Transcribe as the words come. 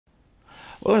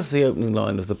Well, as the opening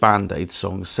line of the Band-Aid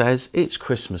song says, it's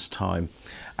Christmas time,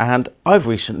 and I've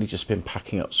recently just been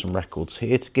packing up some records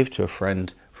here to give to a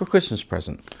friend for a Christmas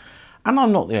present. And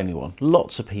I'm not the only one.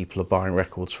 Lots of people are buying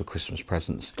records for Christmas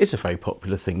presents. It's a very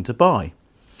popular thing to buy.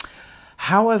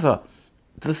 However,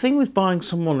 the thing with buying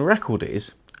someone a record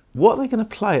is, what are they going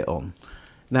to play it on?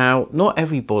 Now, not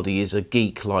everybody is a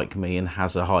geek like me and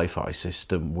has a hi-fi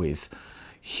system with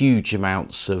huge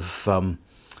amounts of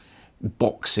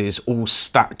boxes all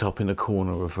stacked up in a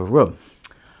corner of a room.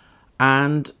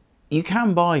 And you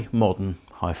can buy modern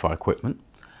hi-fi equipment,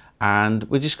 and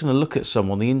we're just going to look at some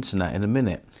on the internet in a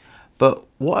minute. But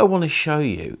what I want to show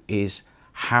you is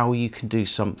how you can do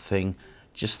something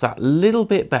just that little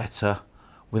bit better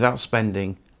without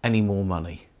spending any more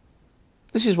money.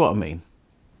 This is what I mean.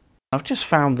 I've just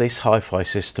found this hi-fi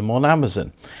system on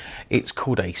Amazon. It's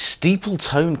called a steeple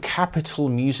tone capital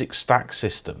music stack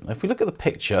system. If we look at the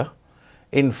picture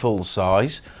in full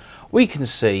size, we can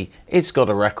see it's got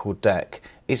a record deck,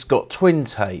 it's got twin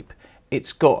tape,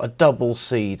 it's got a double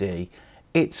CD,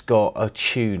 it's got a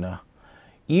tuner.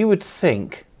 You would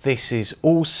think this is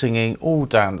all singing, all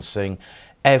dancing,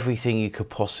 everything you could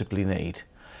possibly need.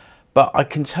 But I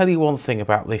can tell you one thing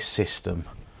about this system.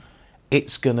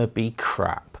 It's gonna be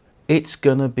crap. It's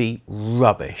gonna be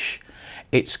rubbish.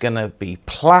 It's gonna be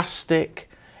plastic.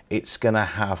 It's gonna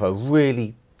have a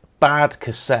really bad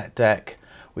cassette deck,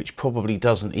 which probably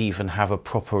doesn't even have a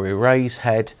proper erase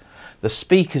head. The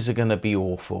speakers are gonna be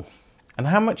awful. And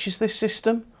how much is this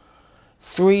system?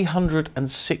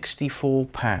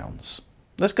 £364.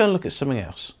 Let's go and look at something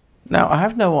else. Now, I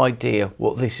have no idea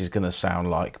what this is going to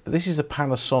sound like, but this is a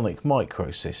Panasonic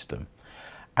micro system.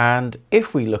 And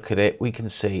if we look at it, we can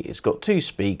see it's got two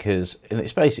speakers, and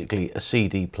it's basically a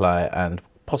CD player and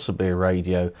possibly a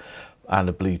radio and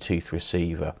a Bluetooth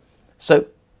receiver. So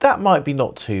that might be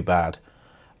not too bad.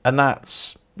 And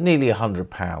that's nearly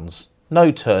 £100.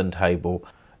 No turntable.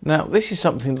 Now, this is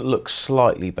something that looks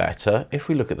slightly better. If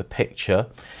we look at the picture,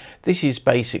 this is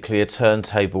basically a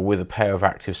turntable with a pair of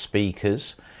active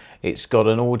speakers. It's got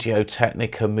an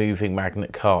Audio-Technica moving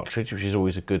magnet cartridge, which is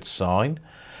always a good sign.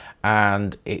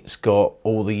 And it's got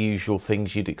all the usual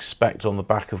things you'd expect on the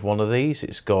back of one of these.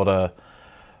 It's got a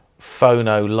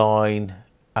phono line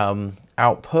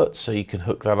output, so you can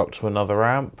hook that up to another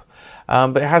amp.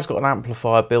 But it has got an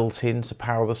amplifier built in to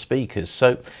power the speakers.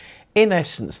 So in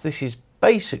essence, this is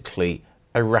basically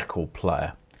a record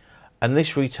player, and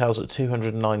this retails at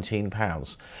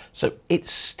 £219. So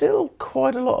it's still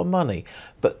quite a lot of money,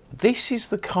 but this is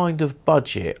the kind of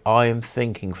budget I am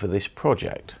thinking for this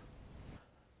project.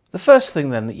 The first thing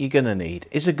then that you're going to need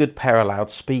is a good pair of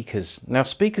loudspeakers. Now,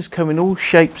 speakers come in all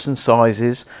shapes and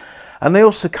sizes, and they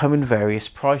also come in various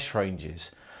price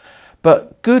ranges.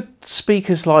 But good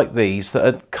speakers like these that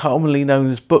are commonly known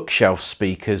as bookshelf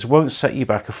speakers won't set you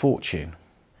back a fortune.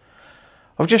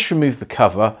 I've just removed the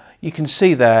cover. You can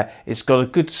see there it's got a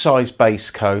good size bass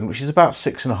cone, which is about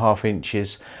 6.5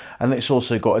 inches, and it's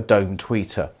also got a dome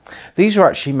tweeter. These are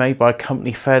actually made by a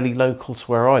company fairly local to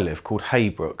where I live called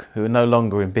Haybrook, who are no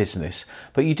longer in business,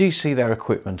 but you do see their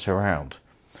equipment around.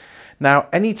 Now,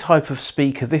 any type of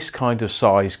speaker this kind of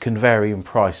size can vary in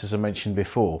price, as I mentioned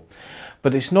before,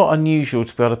 but it's not unusual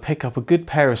to be able to pick up a good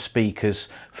pair of speakers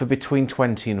for between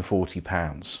 £20 and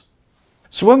 £40.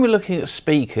 So when we're looking at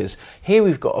speakers, here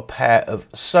we've got a pair of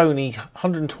Sony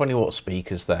 120 watt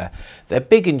speakers there. They're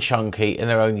big and chunky and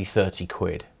they're only 30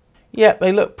 quid. Yeah,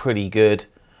 they look pretty good.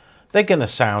 They're going to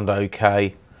sound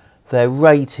okay. They're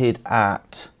rated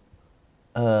at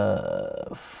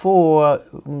 4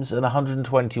 ohms and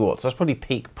 120 watts. That's probably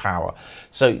peak power.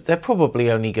 So they're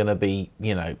probably only going to be,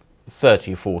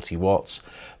 30 or 40 watts.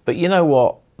 But you know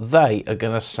what? They are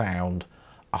going to sound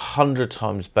 100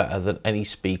 times better than any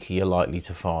speaker you're likely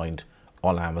to find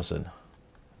on Amazon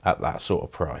at that sort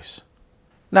of price.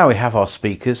 Now we have our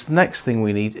speakers, the next thing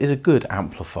we need is a good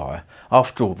amplifier.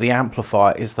 After all, the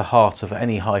amplifier is the heart of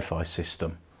any hi-fi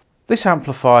system. This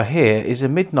amplifier here is a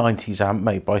mid-90s amp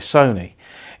made by Sony.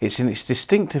 It's in its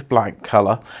distinctive black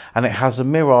colour, and it has a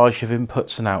mirage of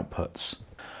inputs and outputs.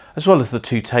 As well as the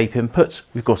two tape inputs,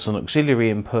 we've got an auxiliary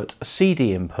input, a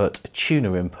CD input, a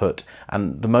tuner input,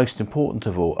 and the most important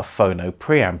of all, a phono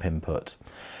preamp input.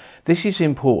 This is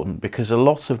important because a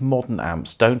lot of modern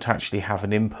amps don't actually have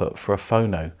an input for a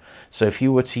phono. So if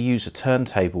you were to use a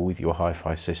turntable with your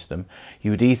hi-fi system,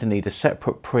 you would either need a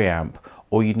separate preamp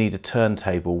or you'd need a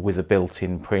turntable with a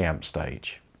built-in preamp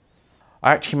stage.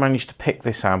 I actually managed to pick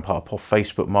this amp up off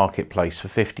Facebook Marketplace for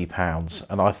 £50,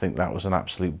 and I think that was an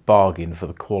absolute bargain for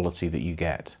the quality that you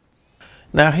get.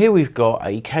 Now here we've got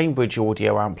a Cambridge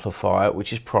audio amplifier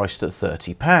which is priced at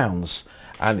 £30,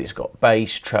 and it's got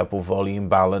bass, treble, volume,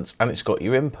 balance, and it's got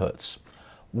your inputs.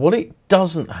 What it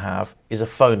doesn't have is a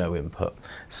phono input.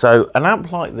 So an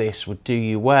amp like this would do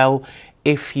you well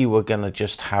if you were going to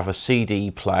just have a CD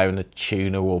player and a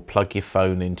tuner, or plug your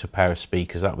phone into a pair of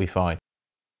speakers. That'd be fine.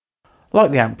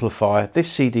 Like the amplifier,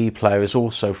 this CD player is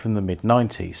also from the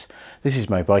mid-90s. This is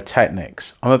made by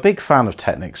Technics. I'm a big fan of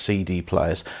Technics CD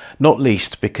players, not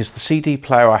least because the CD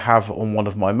player I have on one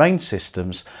of my main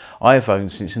systems I have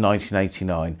owned since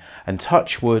 1989, and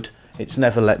touch wood, it's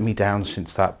never let me down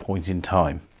since that point in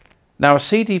time. Now a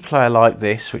CD player like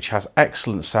this, which has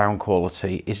excellent sound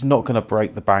quality, is not going to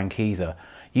break the bank either.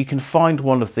 You can find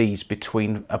one of these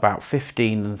between about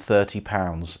 £15 and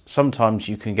 £30. Sometimes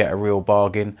you can get a real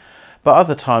bargain, but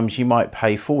other times you might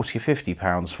pay £40 or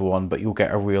 £50 for one, but you'll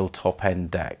get a real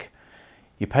top-end deck.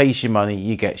 You pays your money,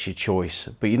 you get your choice,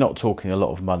 but you're not talking a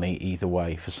lot of money either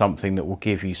way for something that will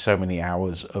give you so many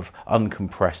hours of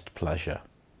uncompressed pleasure.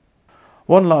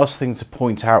 One last thing to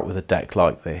point out with a deck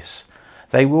like this: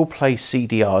 they will play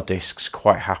CDR discs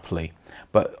quite happily,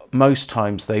 but most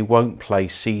times they won't play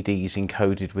CDs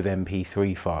encoded with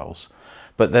MP3 files.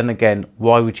 But then again,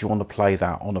 why would you want to play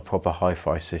that on a proper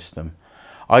hi-fi system?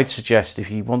 I'd suggest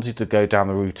if you wanted to go down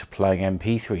the route of playing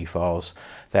MP3 files,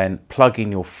 then plug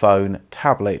in your phone,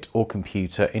 tablet or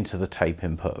computer into the tape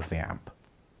input of the amp.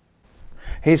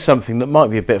 Here's something that might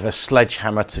be a bit of a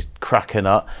sledgehammer to crack a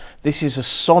nut. This is a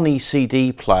Sony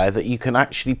CD player that you can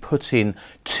actually put in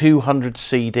 200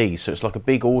 CDs, so it's like a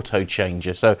big auto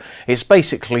changer. So it's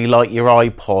basically like your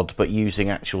iPod but using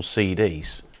actual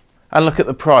CDs. And look at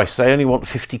the price, they only want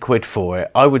 50 quid for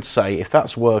it. I would say if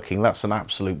that's working, that's an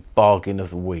absolute bargain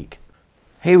of the week.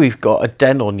 Here we've got a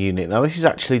Denon unit. Now this is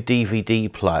actually a DVD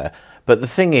player, but the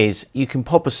thing is, you can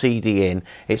pop a CD in,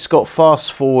 it's got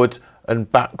fast forward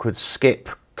and backwards skip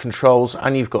controls,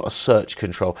 and you've got a search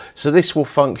control. So this will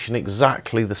function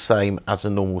exactly the same as a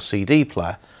normal CD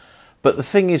player. But the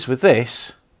thing is with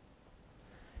this,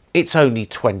 it's only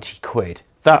 20 quid.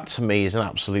 That to me is an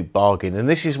absolute bargain, and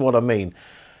this is what I mean.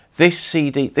 This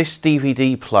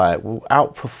DVD player will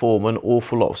outperform an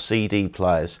awful lot of CD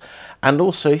players. And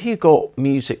also if you've got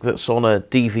music that's on a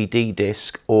DVD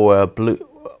disc or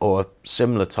a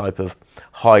similar type of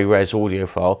high-res audio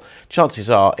file, chances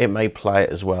are it may play it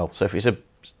as well. So if it's a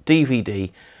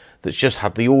DVD that's just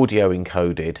had the audio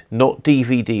encoded, not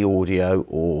DVD audio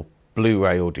or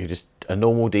Blu-ray audio, just a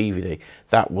normal DVD,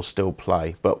 that will still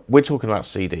play. But we're talking about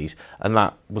CDs, and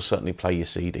that will certainly play your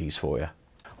CDs for you.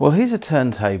 Well, here's a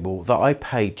turntable that I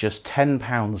paid just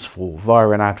 £10 for via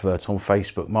an advert on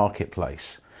Facebook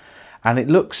Marketplace, and it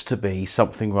looks to be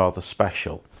something rather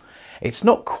special. It's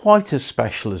not quite as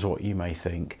special as what you may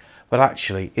think, but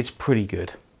actually it's pretty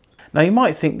good. Now you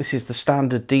might think this is the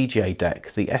standard DJ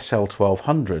deck, the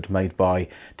SL1200 made by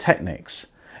Technics.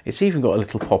 It's even got a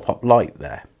little pop-up light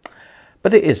there.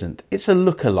 But it isn't, it's a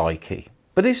lookalikey,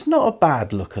 but it's not a bad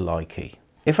lookalikey.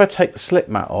 If I take the slip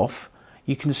mat off,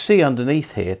 you can see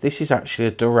underneath here, this is actually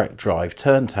a direct drive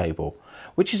turntable,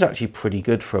 which is actually pretty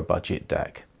good for a budget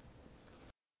deck.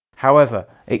 However,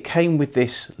 it came with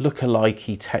this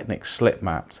lookalikey Technics slip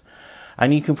mat,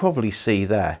 and you can probably see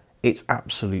there, it's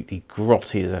absolutely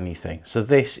grotty as anything. So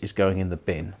this is going in the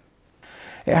bin.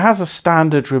 It has a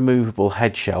standard removable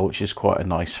head shell, which is quite a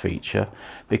nice feature,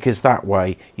 because that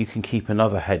way you can keep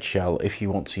another head shell if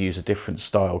you want to use a different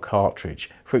style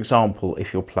cartridge. For example,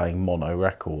 if you're playing mono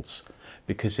records,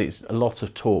 because it's a lot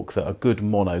of talk that a good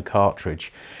mono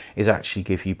cartridge is actually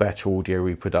give you better audio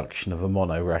reproduction of a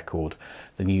mono record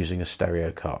than using a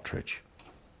stereo cartridge.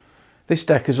 This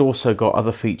deck has also got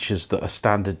other features that a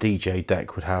standard DJ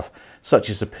deck would have, such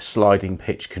as a sliding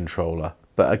pitch controller,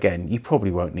 but again, you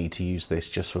probably won't need to use this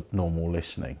just for normal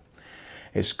listening.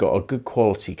 It's got a good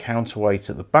quality counterweight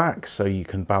at the back, so you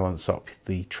can balance up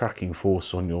the tracking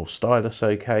force on your stylus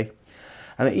okay,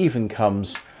 and it even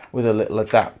comes with a little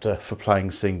adapter for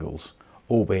playing singles,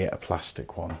 albeit a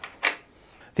plastic one.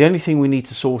 The only thing we need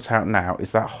to sort out now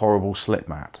is that horrible slip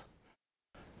mat.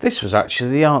 This was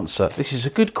actually the answer. This is a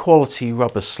good quality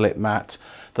rubber slip mat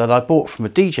that I bought from a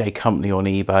DJ company on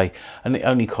eBay, and it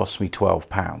only cost me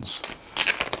 £12.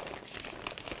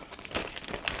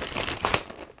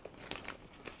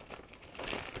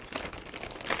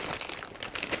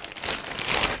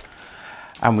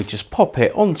 And we just pop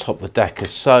it on top of the deck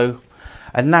as so,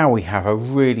 and now we have a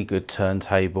really good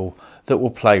turntable that will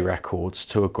play records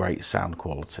to a great sound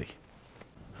quality.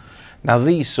 Now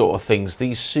these sort of things,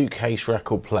 these suitcase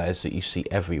record players that you see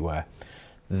everywhere,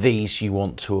 these you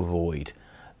want to avoid.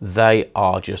 They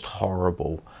are just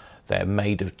horrible. They're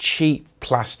made of cheap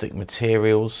plastic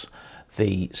materials.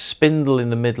 The spindle in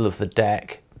the middle of the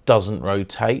deck doesn't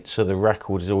rotate, so the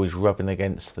record is always rubbing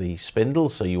against the spindle,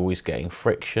 so you're always getting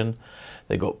friction.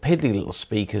 They've got piddly little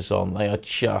speakers on. They are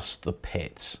just the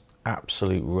pits.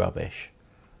 Absolute rubbish.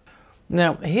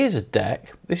 Now here's a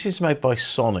deck. This is made by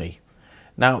Sony.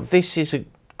 Now this is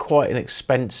quite an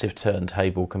expensive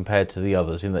turntable compared to the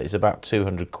others in that it's about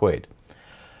 200 quid.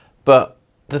 But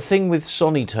the thing with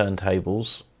Sony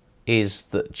turntables is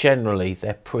that generally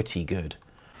they're pretty good.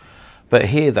 But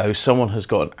here though, someone has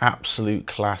got an absolute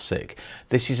classic.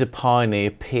 This is a Pioneer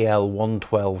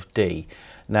PL112D.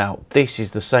 Now this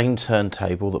is the same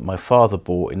turntable that my father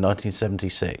bought in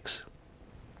 1976.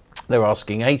 They're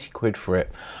asking 80 quid for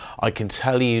it. I can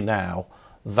tell you now,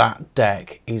 that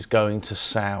deck is going to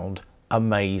sound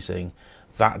amazing.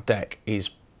 That deck is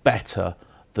better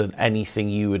than anything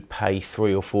you would pay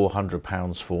 £300 or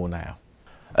 £400 for now.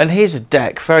 And here's a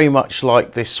deck very much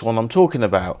like this one I'm talking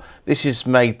about. This is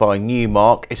made by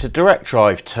Newmark. It's a direct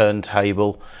drive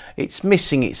turntable. It's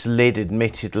missing its lid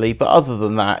admittedly, but other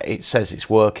than that it says it's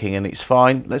working and it's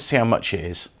fine. Let's see how much it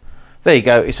is. There you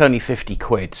go, it's only 50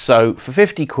 quid. So for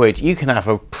 50 quid you can have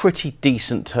a pretty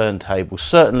decent turntable.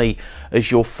 Certainly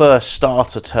as your first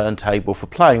starter turntable for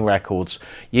playing records,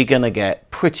 you're going to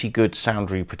get pretty good sound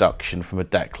reproduction from a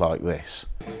deck like this.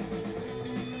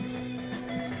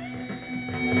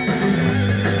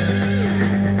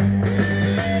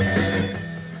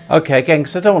 Okay, again,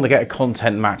 because I don't want to get a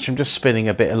content match, I'm just spinning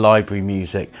a bit of library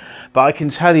music. But I can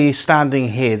tell you, standing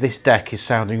here, this deck is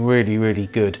sounding really, really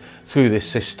good through this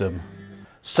system.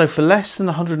 So for less than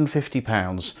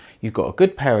 £150, you've got a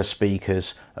good pair of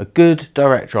speakers, a good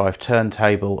direct drive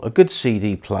turntable, a good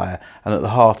CD player, and at the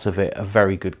heart of it, a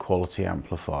very good quality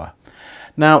amplifier.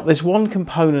 Now, there's one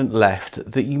component left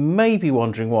that you may be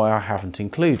wondering why I haven't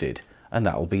included, and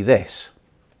that'll be this.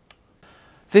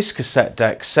 This cassette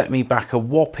deck set me back a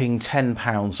whopping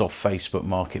 £10 off Facebook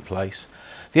Marketplace.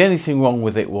 The only thing wrong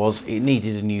with it was it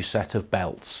needed a new set of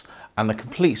belts, and the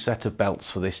complete set of belts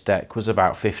for this deck was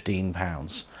about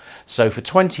 £15. So for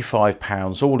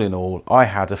 £25 all in all, I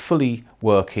had a fully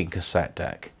working cassette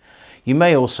deck. You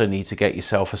may also need to get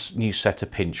yourself a new set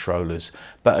of pinch rollers,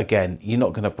 but again, you're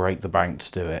not going to break the bank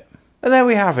to do it. And there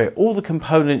we have it, all the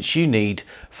components you need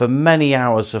for many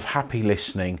hours of happy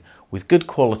listening with good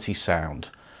quality sound,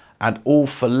 and all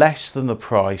for less than the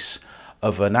price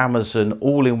of an Amazon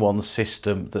all-in-one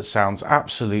system that sounds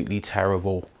absolutely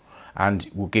terrible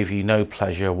and will give you no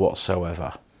pleasure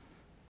whatsoever.